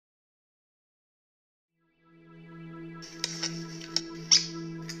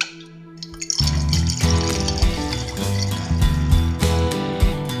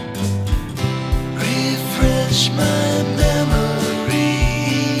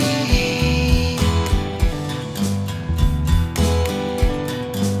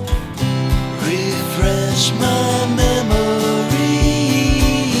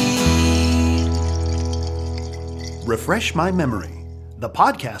Refresh My Memory, the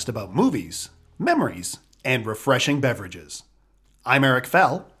podcast about movies, memories, and refreshing beverages. I'm Eric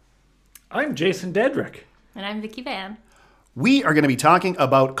Fell. I'm Jason Dedrick. And I'm Vicky Van. We are going to be talking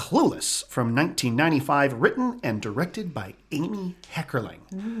about Clueless from 1995, written and directed by Amy Heckerling.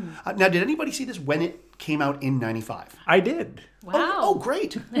 Now, did anybody see this when it came out in 95? I did. Wow. Oh,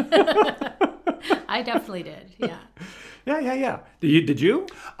 great. I definitely did, yeah. Yeah. Did you?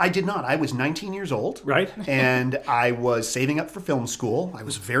 I did not. I was 19 years old. Right. And I was saving up for film school. I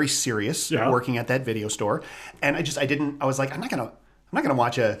was very serious working at that video store. And I was like, I'm not gonna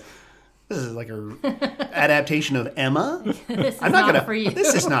watch this is like a adaptation of Emma. This is not for you.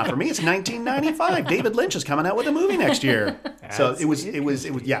 This is not for me. It's 1995. David Lynch is coming out with a movie next year. So it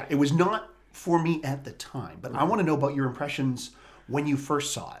was not for me at the time. But I want to know about your impressions when you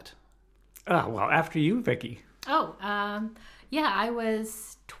first saw it. Well, after you, Vicky. I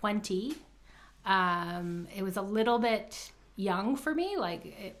was 20. It was a little bit young for me,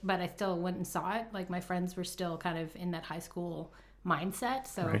 but I still went and saw it. Like, my friends were still kind of in that high school mindset.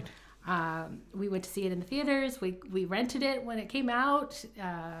 So right. We went to see it in the theaters. We rented it when it came out.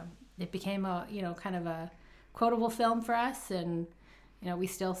 It became a kind of a quotable film for us, and we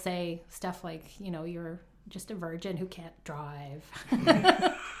still say stuff like, you're just a virgin who can't drive.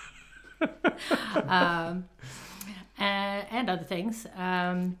 And other things.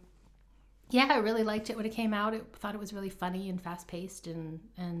 I really liked it when it came out. I thought it was really funny and fast-paced,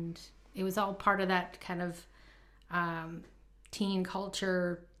 and it was all part of that kind of teen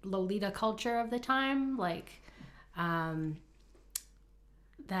culture, Lolita culture of the time,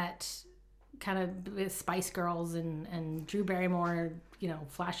 that kind of with Spice Girls and Drew Barrymore,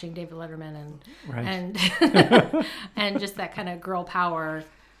 flashing David Letterman and just that kind of girl power,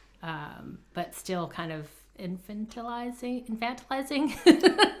 but still kind of infantilizing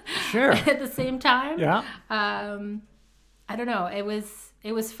Sure. at the same time. Yeah. I don't know. It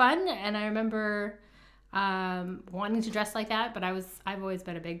was fun, and I remember wanting to dress like that, but I've always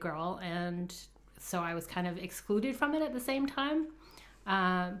been a big girl, and so I was kind of excluded from it at the same time.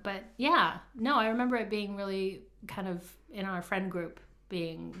 I remember it being really kind of in our friend group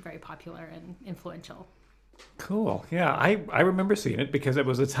being very popular and influential. Cool. Yeah, I remember seeing it because it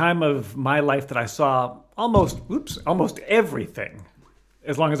was a time of my life that I saw almost everything,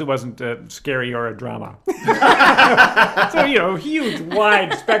 as long as it wasn't scary or a drama. So, huge,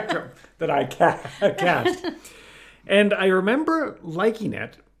 wide spectrum that I cast. And I remember liking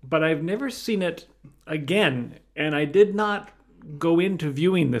it, but I've never seen it again. And I did not go into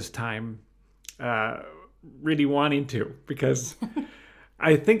viewing this time really wanting to, because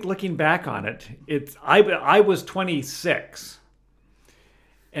I think looking back on it, I was 26.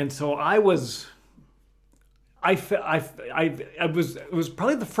 And so it was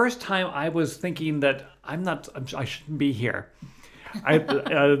probably the first time I was thinking that I shouldn't be here.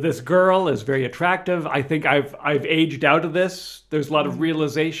 This girl is very attractive. I think I've aged out of this. There's a lot of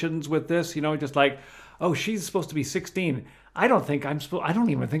realizations with this, just like, oh, she's supposed to be 16. I don't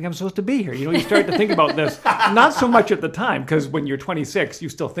even think I'm supposed to be here. You start to think about this, not so much at the time, because when you're 26, you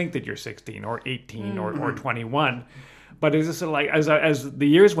still think that you're 16 or 18 or 21. But it's just sort of like, as the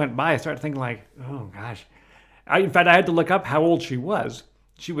years went by, I started thinking like, oh gosh. In fact, I had to look up how old she was.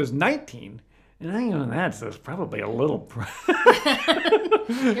 She was 19. And I know that's probably a little...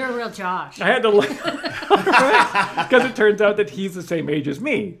 You're a real Josh. I had to look, because it turns out that he's the same age as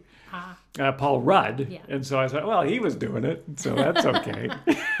me. Paul Rudd. Yeah. And so I thought, well, he was doing it, so that's okay.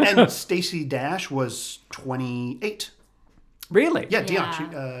 And Stacey Dash was 28. Really? Yeah,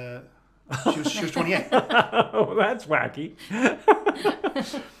 Dion. She was 28. Oh, that's wacky.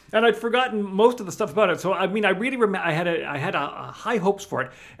 And I'd forgotten most of the stuff about it. So, I mean, I really remember I had a high hopes for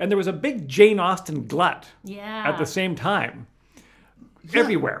it. And there was a big Jane Austen glut at the same time. Yeah.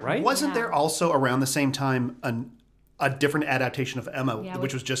 Everywhere, right? Wasn't there also around the same time a different adaptation of Emma,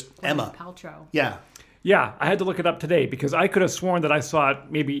 which was just Emma? Paltrow. Yeah. Yeah, I had to look it up today because I could have sworn that I saw it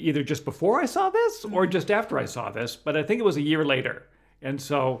maybe either just before I saw this or just after I saw this. But I think it was a year later.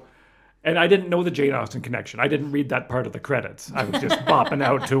 And I didn't know the Jane Austen connection. I didn't read that part of the credits. I was just bopping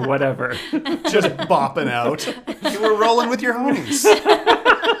out to whatever. Just bopping out. You were rolling with your homies.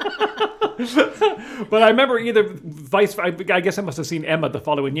 But I remember I guess I must have seen Emma the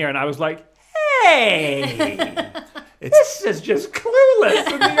following year, and I was like, hey, this is just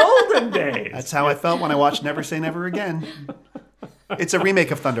Clueless in the olden days. That's how I felt when I watched Never Say Never Again. It's a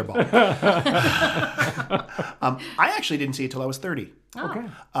remake of Thunderball. I actually didn't see it till I was 30. Oh. Okay.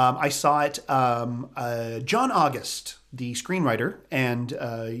 I saw it, John August, the screenwriter, and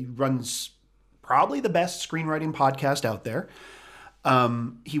he runs probably the best screenwriting podcast out there.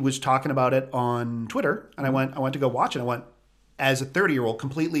 He was talking about it on Twitter, and I went to go watch it. I went, as a 30-year-old,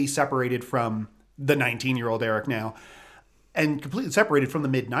 completely separated from the 19-year-old Eric now, and completely separated from the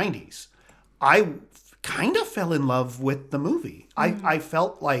mid-90s. I kind of fell in love with the movie. I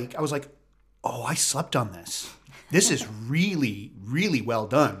felt like, I was like, oh, I slept on this. This is really, really well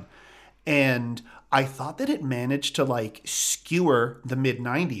done. And I thought that it managed to like skewer the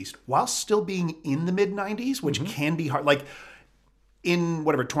mid-90s while still being in the mid-90s, which can be hard. Like in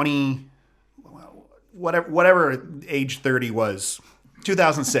whatever age 30 was,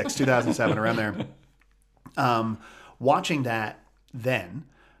 2006, 2007, around there. Watching that then,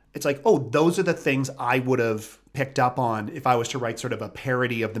 it's like, oh, those are the things I would have picked up on if I was to write sort of a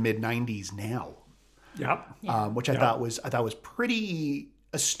parody of the mid-90s now. Yep. Which I thought was pretty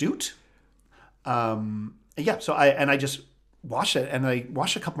astute. So I just watched it, and I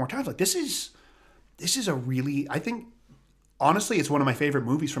watched it a couple more times. Like this is a really, I think, honestly, it's one of my favorite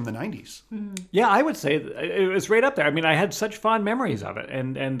movies from the 90s. Yeah, I would say it was right up there. I mean, I had such fond memories of it,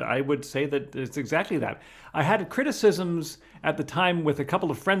 and I would say that it's exactly that. I had criticisms at the time with a couple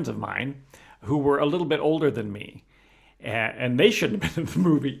of friends of mine who were a little bit older than me. And they shouldn't have been in the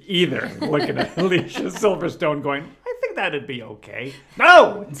movie either, looking at Alicia Silverstone going, I think that'd be okay.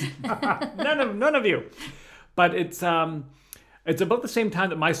 No! None of you. But it's about the same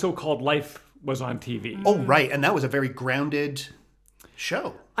time that My So-Called Life was on TV. Oh, right. And that was a very grounded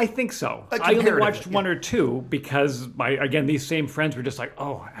show. I think so. I only watched one or two because, these same friends were just like,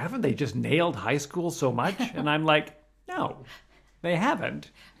 oh, haven't they just nailed high school so much? And I'm like, no, they haven't.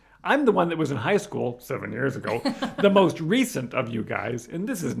 I'm the one that was in high school 7 years ago, the most recent of you guys, and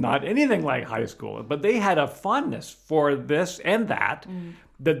this is not anything like high school. But they had a fondness for this and that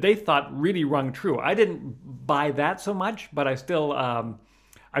they thought really rung true. I didn't buy that so much, but I still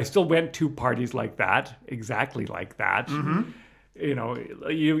went to parties like that, exactly like that. Mm-hmm. You know,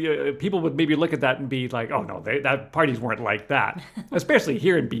 you people would maybe look at that and be like, "Oh no, that parties weren't like that." Especially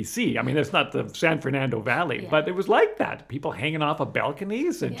here in BC. I mean, it's not the San Fernando Valley, but it was like that. People hanging off of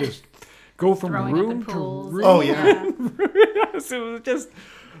balconies and just go from room to room. Oh yeah. Yes, it was just.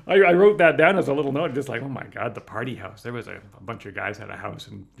 I wrote that down as a little note, just like, oh my God, the party house. There was a bunch of guys at a house,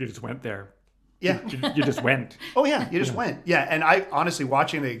 and you just went there. Yeah, you just went. Oh yeah, you just went. Yeah, and I honestly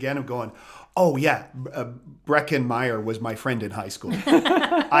watching it again, I'm going, oh yeah, Brecken Meyer was my friend in high school.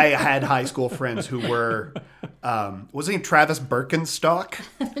 I had high school friends who were, was his name Travis Birkenstock?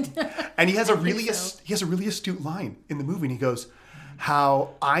 And he has a really astute line in the movie, and he goes,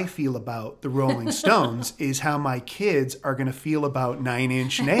 how I feel about the Rolling Stones is how my kids are going to feel about Nine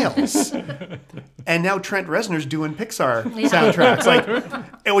Inch Nails. And now Trent Reznor's doing Pixar soundtracks. Like,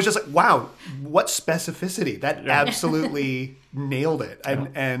 it was just like, wow, what specificity. That absolutely nailed it.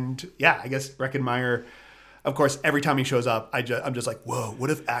 And I guess Brecken Meyer, of course, every time he shows up, I'm just like, whoa, what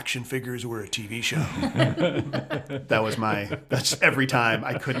if action figures were a TV show? That's every time.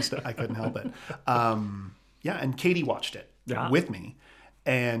 I couldn't help it. And Katie watched it. With me,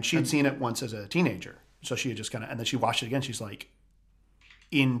 and she had seen it once as a teenager, so she had just and then she watched it again. She's like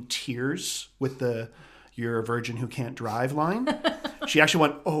in tears with the "You're a virgin who can't drive" line. She actually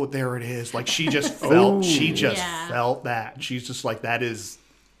went, "Oh, there it is!" Like she just felt, felt that. She's just like, that is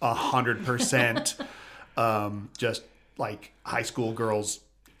 100%, just like high school girls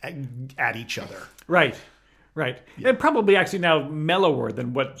at each other. Right. Right. Yeah. And probably actually now mellower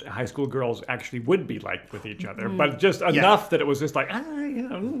than what high school girls actually would be like with each other. But just enough that it was just like,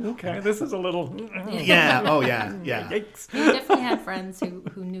 okay, this is a little... Yeah. Oh, yeah. Yeah. Yikes. You definitely had friends who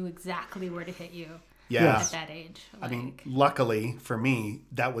knew exactly where to hit you at that age. Like... I mean, luckily for me,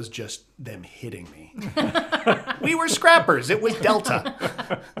 that was just them hitting me. We were scrappers. It was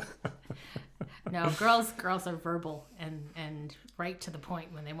Delta. No, girls are verbal and right to the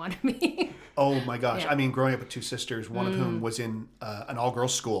point when they want to be. Oh my gosh. Yeah. I mean, growing up with two sisters, one of whom was in an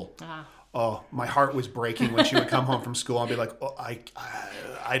all-girls school. Oh, my heart was breaking when she would come home from school. I'd be like, oh,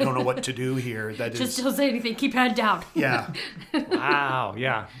 I don't know what to do here. Just don't say anything. Keep head down. Yeah. Wow.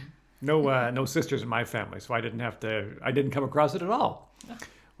 Yeah. No sisters in my family, so I didn't come across it at all.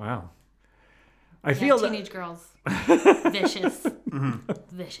 Wow. I feel teenage girls. Vicious.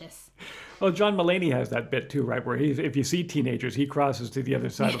 Vicious. Well, John Mulaney has that bit too, right? Where if you see teenagers, he crosses to the other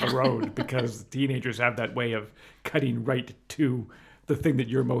side of the road because teenagers have that way of cutting right to the thing that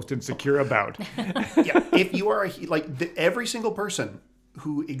you're most insecure about. Yeah, if you are every single person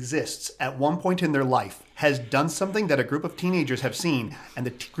who exists at one point in their life has done something that a group of teenagers have seen, and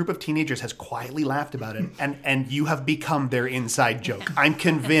the group of teenagers has quietly laughed about it, and you have become their inside joke. I'm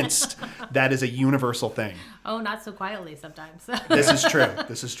convinced that is a universal thing. Oh, not so quietly sometimes.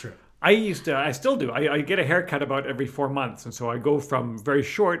 This is true. I still do. I get a haircut about every 4 months. And so I go from very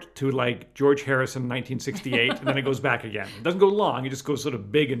short to like George Harrison, 1968, and then it goes back again. It doesn't go long. It just goes sort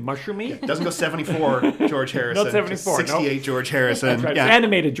of big and mushroomy. It doesn't go 74 George Harrison. Not 74. 68 nope. George Harrison. That's right. Yeah.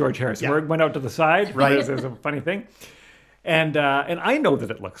 Animated George Harrison. Yeah. Where it went out to the side. Right. There's a funny thing. And I know that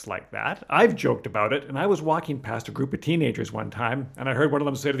it looks like that. I've joked about it. And I was walking past a group of teenagers one time, and I heard one of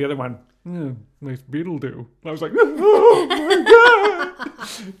them say to the other one, nice beetle do. And I was like, oh my God.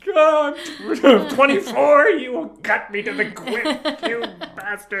 God, 24, you will cut me to the quick, you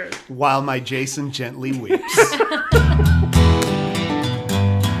bastard. While my Jason gently weeps.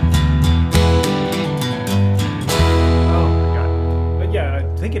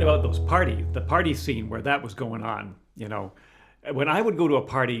 Thinking about the party scene where that was going on, when I would go to a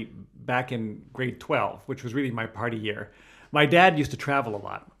party back in grade 12, which was really my party year, my dad used to travel a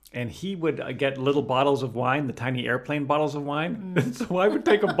lot, and he would get little bottles of wine, the tiny airplane bottles of wine. And so I would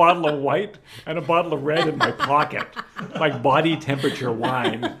take a bottle of white and a bottle of red in my pocket, like body temperature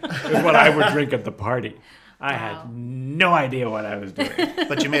wine is what I would drink at the party. I had no idea what I was doing.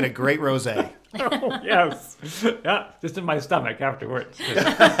 But you made a great rosé. Oh, yes. Yeah, just in my stomach afterwards.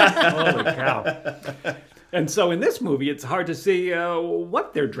 Holy cow. And so in this movie, it's hard to see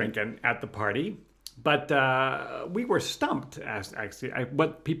what they're drinking at the party. But we were stumped as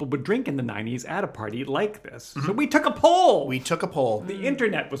what people would drink in the 90s at a party like this. Mm-hmm. So we took a poll. The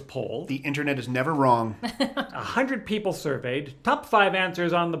internet was polled. The internet is never wrong. 100 people surveyed. Top 5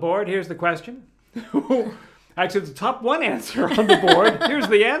 answers on the board. Here's the question. Actually, the top 1 answer on the board. Here's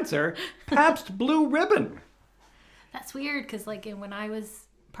the answer. Pabst Blue Ribbon. That's weird because when I was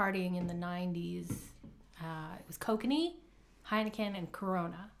partying in the 90s, it was Kokanee, Heineken, and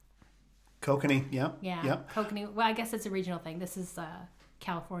Corona. Kokanee, yeah. Yeah, yep. Kokanee. Well, I guess it's a regional thing. This is a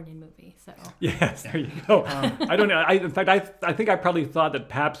Californian movie, so. Yes, there you go. I don't know. In fact, I think I probably thought that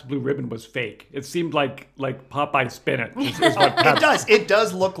Pabst Blue Ribbon was fake. It seemed like Popeye spinach. Is what it does. It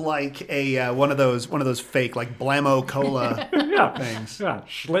does look like a one of those fake like Blammo Cola things. Yeah,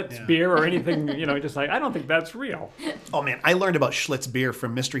 Schlitz beer or anything. Just like I don't think that's real. Oh man, I learned about Schlitz beer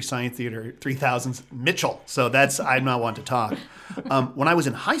from Mystery Science Theater 3000's Mitchell. So I'm not one to talk. When I was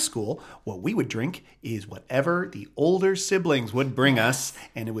in high school, what we would drink is whatever the older siblings would bring us,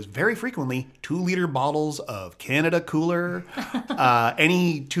 and it was very frequently 2-liter bottles of Canada Cooler,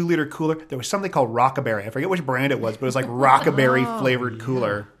 any 2-liter cooler. There was something called Rockaberry. I forget which brand it was, but it was like Rockaberry flavored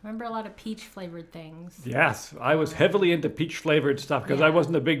cooler. Remember a lot of peach flavored things. Yes, I was heavily into peach flavored stuff because I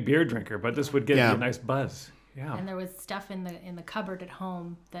wasn't a big beer drinker, but this would give me a nice buzz. Yeah. And there was stuff in the cupboard at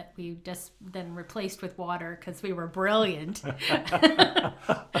home that we just then replaced with water because we were brilliant.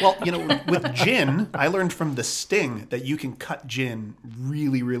 Well, with gin, I learned from the Sting that you can cut gin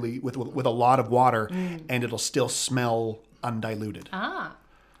really, really with a lot of water, and it'll still smell undiluted. Ah,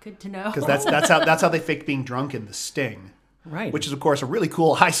 good to know. Because that's how they fake being drunk in the Sting. Right. Which is, of course, a really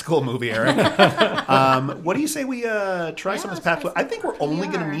cool high school movie, Eric. What do you say we try some of this Pabst Blue? I think we're only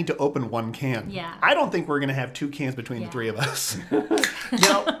going to need to open 1 can. Yeah. I don't think we're going to have 2 cans between the 3 of us.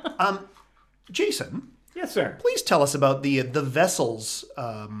 Jason. Yes, sir. Please tell us about the vessels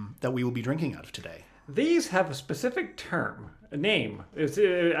that we will be drinking out of today. These have a specific term, a name.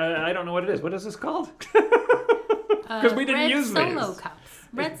 I don't know what it is. What is this called? Because we didn't use these.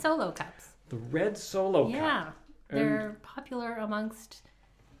 Red Solo cups. The Red Solo cup. Yeah. They're popular amongst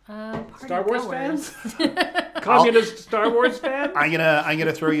party Star Wars goers. fans? Communist Star Wars fans? I'm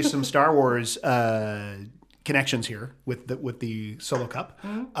gonna throw you some Star Wars connections here with the Solo Cup.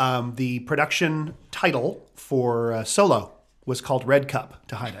 Mm-hmm. The production title for Solo was called Red Cup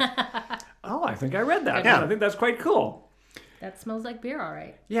to hide it. Oh, I think I read that. Yeah. I think that's quite cool. That smells like beer, all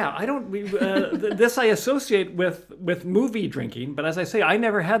right. Yeah, I don't. This I associate with movie drinking, but as I say, I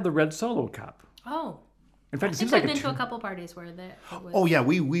never had the Red Solo Cup. Oh. In fact, I think I've been to a couple parties where it was... Oh yeah,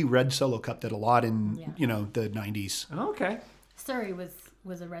 we Red Solo Cup did a lot in the 90s. Oh, okay. Surrey was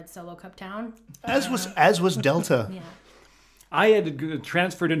a Red Solo Cup town. As was Delta. Yeah. I had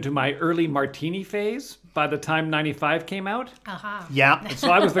transferred into my early martini phase by the time 95 came out. Aha. Yeah. And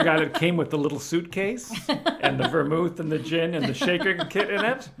so I was the guy that came with the little suitcase and the vermouth and the gin and the shaker kit in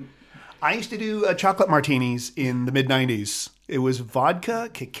it. I used to do chocolate martinis in the mid 90s. It was vodka,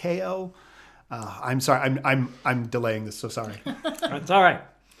 cacao. I'm sorry. I'm delaying this. So sorry. That's all right.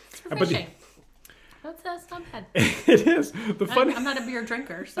 It's refreshing. That's not bad. It is. I'm not a beer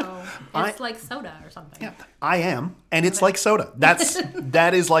drinker, so it's like soda or something. Yeah, I am, and it's like soda.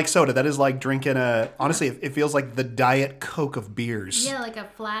 That is like soda. That is like drinking honestly, it feels like the Diet Coke of beers. Yeah, like a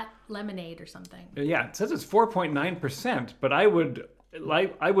flat lemonade or something. Yeah, it says it's 4.9%, but I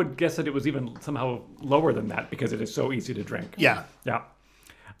would guess that it was even somehow lower than that because it is so easy to drink. Yeah. Yeah.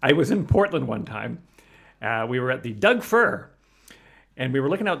 I was in Portland one time. We were at the Doug Fir, and we were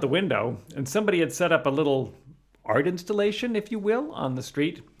looking out the window, and somebody had set up a little art installation, if you will, on the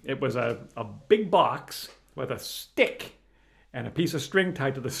street. It was a big box with a stick and a piece of string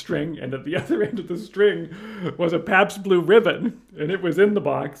tied to the string, and at the other end of the string was a Pabst Blue Ribbon, and it was in the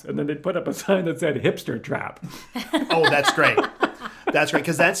box, and then they'd put up a sign that said "Hipster Trap." Oh, that's great. That's right,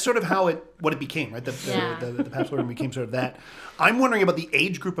 because that's sort of what it became, right? The Pabst Blue Ribbon became sort of that. I'm wondering about the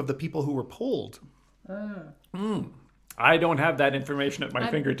age group of the people who were polled. I don't have that information at my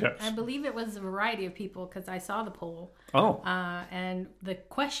fingertips. I believe it was a variety of people because I saw the poll. Oh. And the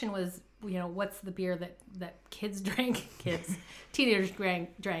question was, what's the beer that teenagers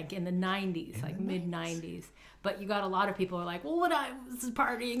drank in the 90s, like mid-90s. But you got a lot of people who are like, well, when I was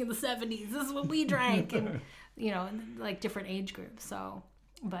partying in the 70s, this is what we drank. And, like different age groups. So,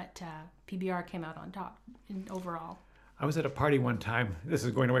 but PBR came out on top overall. I was at a party one time. This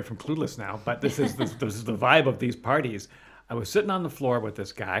is going away from Clueless now, but this is the vibe of these parties. I was sitting on the floor with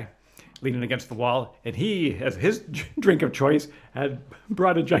this guy, leaning against the wall, and he, as his drink of choice, had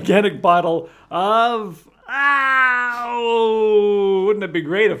brought a gigantic bottle of. Wouldn't it be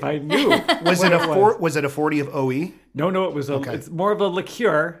great if I knew? Was it a 40 of OE? No, it was it's more of a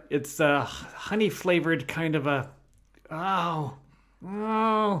liqueur. It's a honey flavored kind of a. Oh.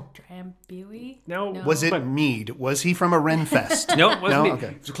 Drambuie? No. Was it mead? Was he from a Renfest? No, it wasn't mead.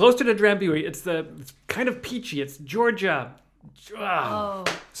 Okay. It's close to the Drambuie. It's kind of peachy. It's Georgia.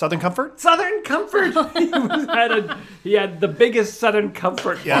 Southern Comfort? Southern Comfort. He had the biggest Southern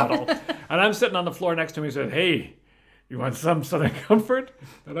Comfort bottle. And I'm sitting on the floor next to him. He said, "Hey, you want some Southern Comfort?"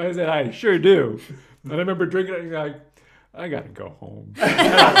 And I said, "I sure do." And I remember drinking it. He's like, "I got to go home.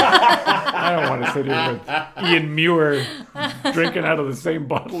 I don't want to sit here with Ian Muir drinking out of the same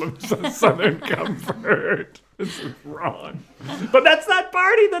bottle of Southern Comfort. This is wrong." But that's that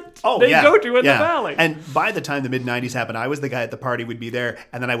party that they go to in the Valley. And by the time the mid-90s happened, I was the guy at the party would be there,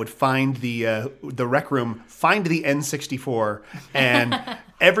 and then I would find the rec room, find the N64, and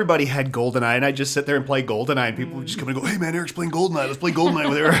everybody had GoldenEye, and I'd just sit there and play GoldenEye, and people would just come and go, "Hey man, Eric's playing GoldenEye. Let's play GoldenEye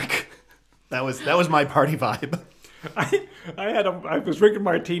with Eric." That was my party vibe. I was drinking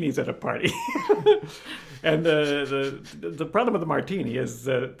martinis at a party, and the problem with the martini is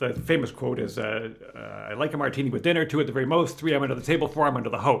the famous quote is, "I like a martini with dinner, 2 at the very most, 3 I'm under the table, 4 I'm under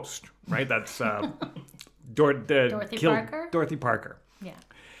the host." Right? That's Dorothy Parker. Yeah.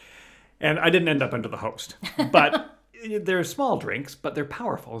 And I didn't end up under the host, but they're small drinks, but they're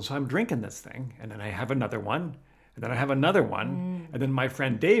powerful. And so I'm drinking this thing, and then I have another one. And then I have another one, and then my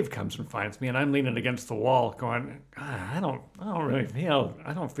friend Dave comes and finds me, and I'm leaning against the wall, going, I don't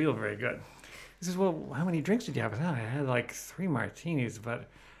feel very good. He says, "Well, how many drinks did you have?" I said, "I had like 3 martinis, but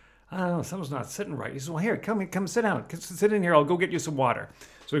I don't know, something's not sitting right." He says, "Well, here, come sit down, sit in here. I'll go get you some water."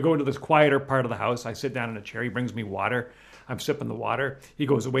 So we go into this quieter part of the house. I sit down in a chair. He brings me water. I'm sipping the water. He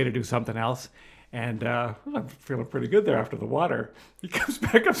goes away to do something else. And I'm feeling pretty good there after the water. He comes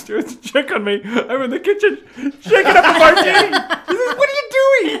back upstairs to check on me. I'm in the kitchen shaking up a martini. He says, "What are you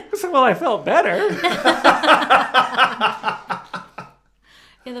doing?" I said, "Well, I felt better."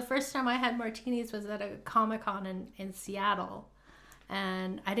 Yeah, the first time I had martinis was at a Comic-Con in Seattle.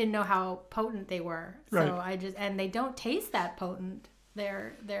 And I didn't know how potent they were. So right. And they don't taste that potent.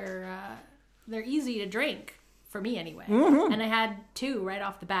 They're easy to drink. For me, anyway. Mm-hmm. And I had 2 right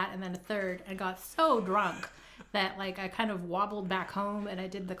off the bat and then a third and got so drunk that I kind of wobbled back home and I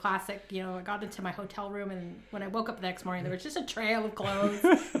did the classic, I got into my hotel room and when I woke up the next morning, there was just a trail of clothes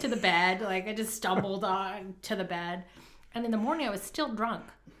to the bed. I just stumbled on to the bed. And in the morning, I was still drunk.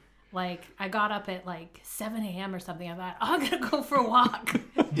 I got up at 7 a.m. or something. I thought, I'm going to go for a walk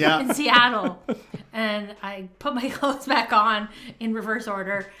in Seattle. And I put my clothes back on in reverse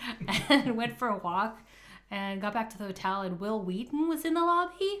order and went for a walk. And got back to the hotel, and Will Wheaton was in the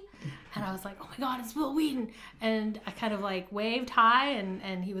lobby. And I was like, "Oh my God, it's Will Wheaton." And I kind of waved hi,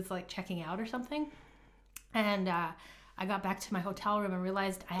 and he was checking out or something. And I got back to my hotel room and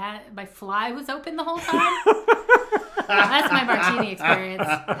realized my fly was open the whole time. That's my martini experience.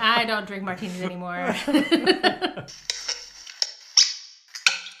 I don't drink martinis anymore.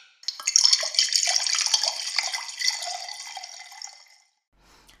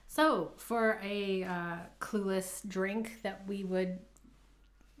 So, for a Clueless drink that we would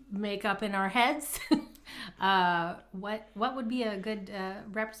make up in our heads, what would be a good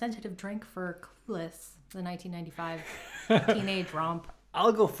representative drink for Clueless, the 1995 teenage romp?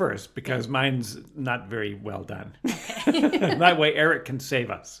 I'll go first because mine's not very well done. Okay. That way Eric can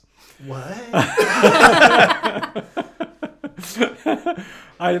save us. What?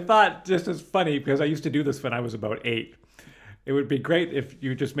 I thought just as funny because I used to do this when I was about 8. It would be great if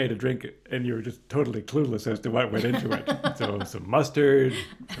you just made a drink and you were just totally clueless as to what went into it. So some mustard,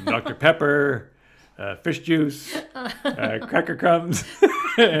 some Dr. Pepper, fish juice, cracker crumbs,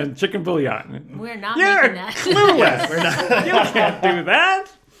 and chicken bouillon. We're not making that. Clueless. Yes, we're not. You can't do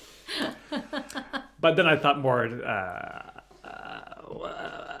that. But then I thought more.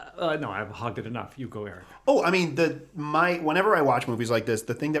 No, I've hogged it enough. You go, Eric. Oh, I mean, whenever I watch movies like this,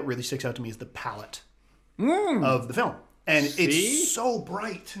 the thing that really sticks out to me is the palette of the film. And it's so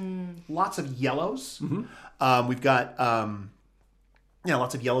bright. Lots of yellows. Mm-hmm. We've got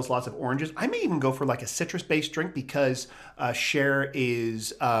lots of yellows, lots of oranges. I may even go for like a citrus-based drink because Cher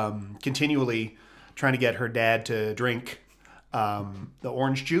is continually trying to get her dad to drink the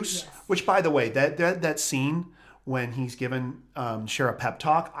orange juice. Yes. Which, by the way, that scene when he's given Cher a pep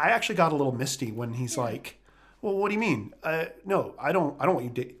talk, I actually got a little misty when he's like, "Well, what do you mean? No, I don't want you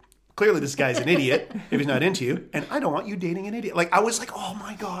to." Clearly, this guy's an idiot if he's not into you, and I don't want you dating an idiot. Like, I was like, oh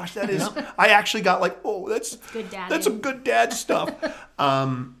my gosh, that is. I actually got like, oh, that's good dad. That's some good dad stuff.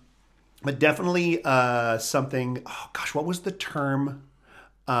 But definitely something. Oh gosh, what was the term?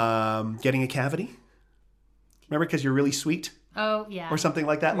 Getting a cavity. Remember, because you're really sweet. Oh yeah. Or something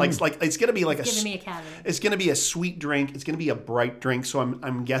like that. Like it's gonna be like giving me a cavity. It's gonna be a sweet drink. It's gonna be a bright drink. So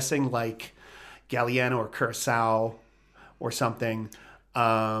I'm guessing like Galliano or Curacao or something.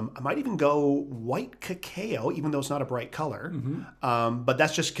 I might even go white cacao, even though it's not a bright color. Mm-hmm. But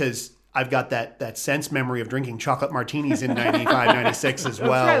that's just because I've got that sense memory of drinking chocolate martinis in 95, 96 as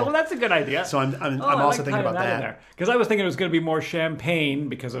well. That's right. Well, that's a good idea. So I'm also thinking about that. Because I was thinking it was going to be more champagne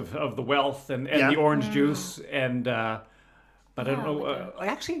because of the wealth and the orange juice. And but I don't know.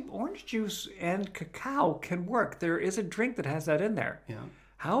 Actually, orange juice and cacao can work. There is a drink that has that in there. Yeah.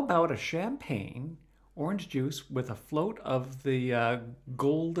 How about a champagne orange juice with a float of the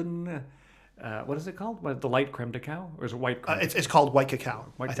golden, what is it called? The light creme de cacao? Or is it white creme? It's called white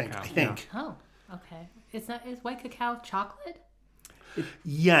cacao, I think. Yeah. Oh, okay. Is white cacao chocolate?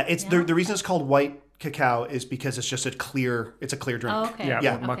 The reason it's called white cacao is because it's just a clear drink. Oh, okay. Yeah, it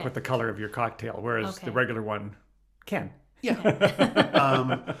won't muck with the color of your cocktail, whereas the regular one can.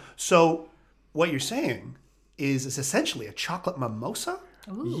 Yeah. So what you're saying is it's essentially a chocolate mimosa?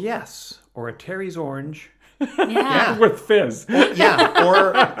 Ooh. Yes, or a Terry's orange. Yeah. With fizz.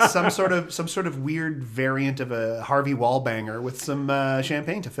 Or some sort of weird variant of a Harvey Wallbanger with some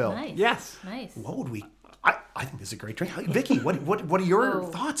champagne to fill. Nice. Yes. Nice. What would we? I think this is a great drink. Vicky, what are your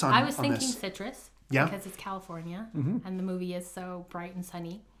thoughts on this? I was thinking citrus. Yeah. Because it's California and the movie is so bright and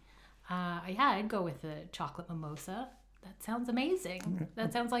sunny. I'd go with the chocolate mimosa. That sounds amazing.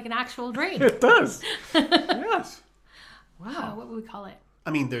 That sounds like an actual drink. It does. Yes. Wow. What would we call it? I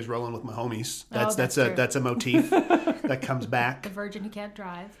mean, there's rolling with my homies. That's that's a motif that comes back. The virgin who can't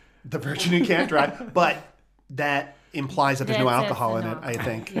drive. The virgin who can't drive, but that implies that there's no alcohol in it. I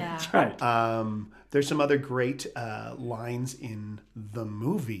think. Yeah. That's right. There's some other great lines in the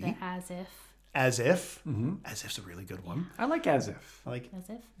movie. The as if. As if. Mm-hmm. As if's a really good one. I like as if. I like as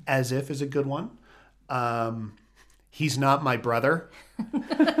if. As if is a good one. He's not my brother.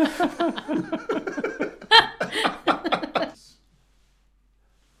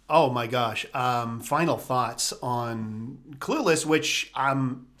 Oh my gosh. Final thoughts on Clueless, which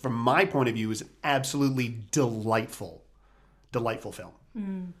from my point of view is an absolutely delightful film.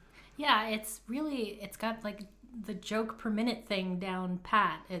 Mm. Yeah, it's got like the joke per minute thing down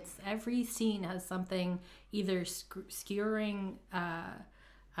pat. It's every scene has something either skewering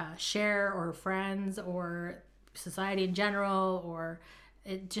Cher or friends or society in general, or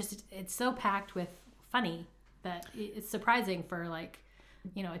it's so packed with funny that it's surprising for like,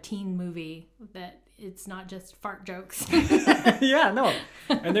 a teen movie that it's not just fart jokes. Yeah, no.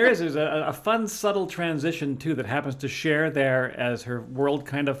 And there's a fun, subtle transition, too, that happens to Cher there as her world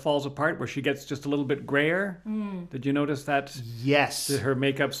kind of falls apart, where she gets just a little bit grayer. Mm. Did you notice that? Yes. Her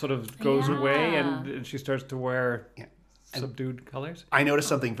makeup sort of goes away and she starts to wear subdued colors. I noticed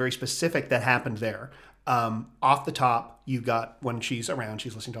something very specific that happened there. Off the top, you got when she's around,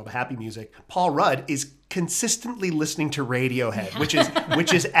 she's listening to all the happy music. Paul Rudd is consistently listening to Radiohead,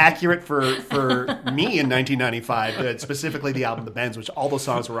 which is accurate for me in 1995, specifically the album The Bends, which all those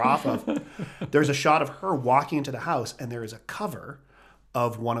songs were off of. There's a shot of her walking into the house, and there is a cover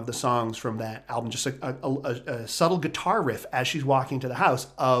of one of the songs from that album, just a subtle guitar riff as she's walking to the house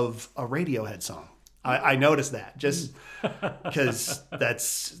of a Radiohead song. I noticed that just because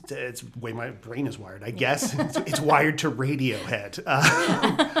it's the way my brain is wired. I guess it's wired to Radiohead.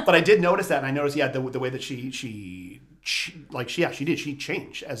 But I did notice that, and I noticed the way that she did. She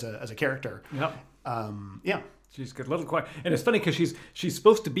changed as a character. Yep. She's got a little quiet. And it's funny because she's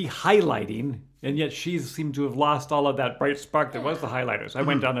supposed to be highlighting, and yet she seemed to have lost all of that bright spark that was the highlighters. I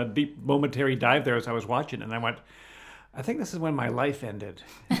went on a deep momentary dive there as I was watching, and I went, I think this is when my life ended.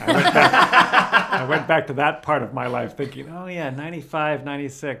 I went back to that part of my life thinking, oh yeah, 95,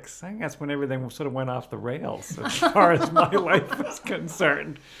 96. I think that's when everything sort of went off the rails as far as my life was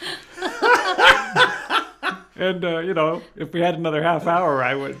concerned. And, if we had another half hour,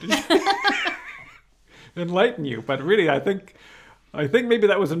 I would enlighten you. But really, I think maybe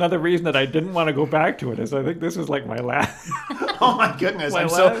that was another reason that I didn't want to go back to it, is I think this is like my last. Oh my goodness. I'm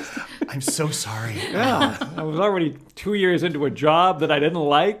so sorry. Yeah. I was already 2 years into a job that I didn't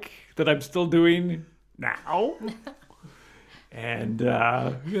like, that I'm still doing now. And,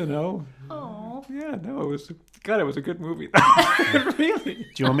 Oh. yeah, no, it was a good movie. Really. Do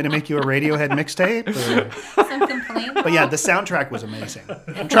you want me to make you a Radiohead mixtape? Some complaint. But yeah, the soundtrack was amazing.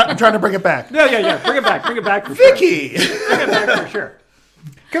 I'm trying to bring it back. Yeah. Bring it back. For Vicky! Sure. Bring it back for sure.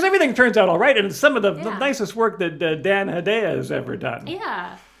 Because everything turns out all right, and it's some of the nicest work that Dan Hedaya has ever done.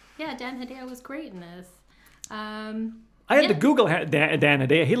 Yeah, Dan Hedaya was great in this. I had to Google Dan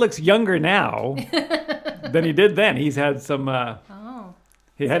Hedaya. He looks younger now than he did then. He's had some.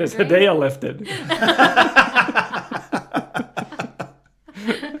 He had his Hedaya lifted.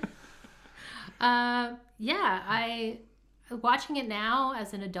 I watching it now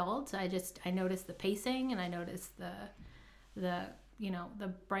as an adult, I noticed the pacing, and I noticed the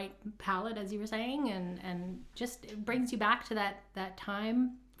bright palette, as you were saying, and just it brings you back to that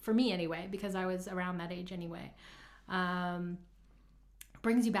time, for me anyway, because I was around that age anyway.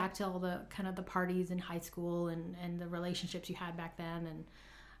 Brings you back to all the kind of the parties in high school and the relationships you had back then, and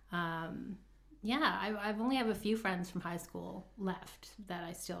I've only have a few friends from high school left that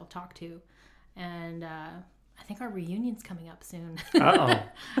I still talk to, and I think our reunion's coming up soon. Uh-oh.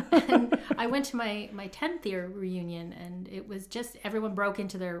 And I went to my 10th year reunion, and it was just everyone broke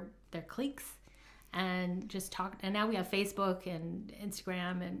into their cliques and just talked. And now we have Facebook and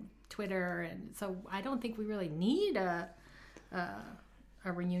Instagram and Twitter, and so I don't think we really need a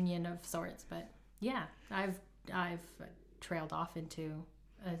reunion of sorts. But yeah, I've trailed off into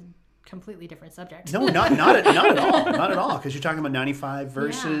a completely different subject. No, not at all. Because you're talking about 95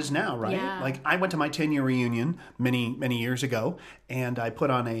 versus now, right? Yeah. Like I went to my 10-year reunion many years ago, and I put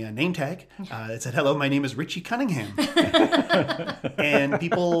on a name tag that said, "Hello, my name is Richie Cunningham," and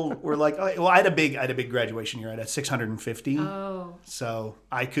people were like, "Oh, well, I had a big graduation year. I had 650, so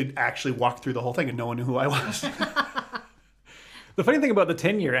I could actually walk through the whole thing, and no one knew who I was." The funny thing about the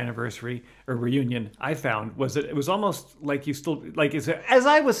 10-year anniversary or reunion I found was that it was almost like you still, like, as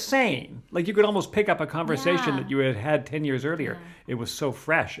I was saying, like you could almost pick up a conversation that you had 10 years earlier. Yeah. It was so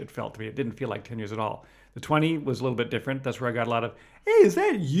fresh, it felt to me. It didn't feel like 10 years at all. The 20 was a little bit different. That's where I got a lot of, "Hey, is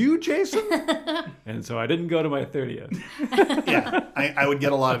that you, Jason?" And so I didn't go to my 30th. Yeah, I would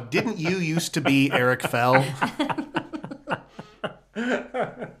get a lot of, "Didn't you used to be Eric Fell?"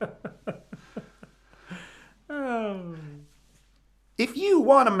 Oh. If you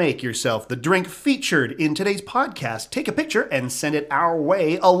want to make yourself the drink featured in today's podcast, take a picture and send it our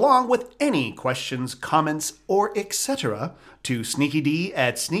way, along with any questions, comments, or etc. to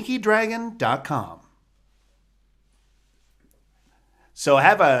sneakyd@sneakydragon.com. So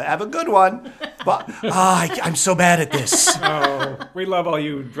have a good one. But I'm so bad at this. Oh, we love all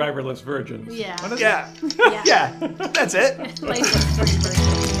you driverless virgins. Yeah. Yeah, that's it.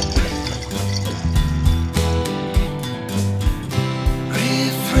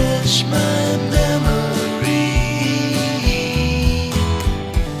 Refresh my memory.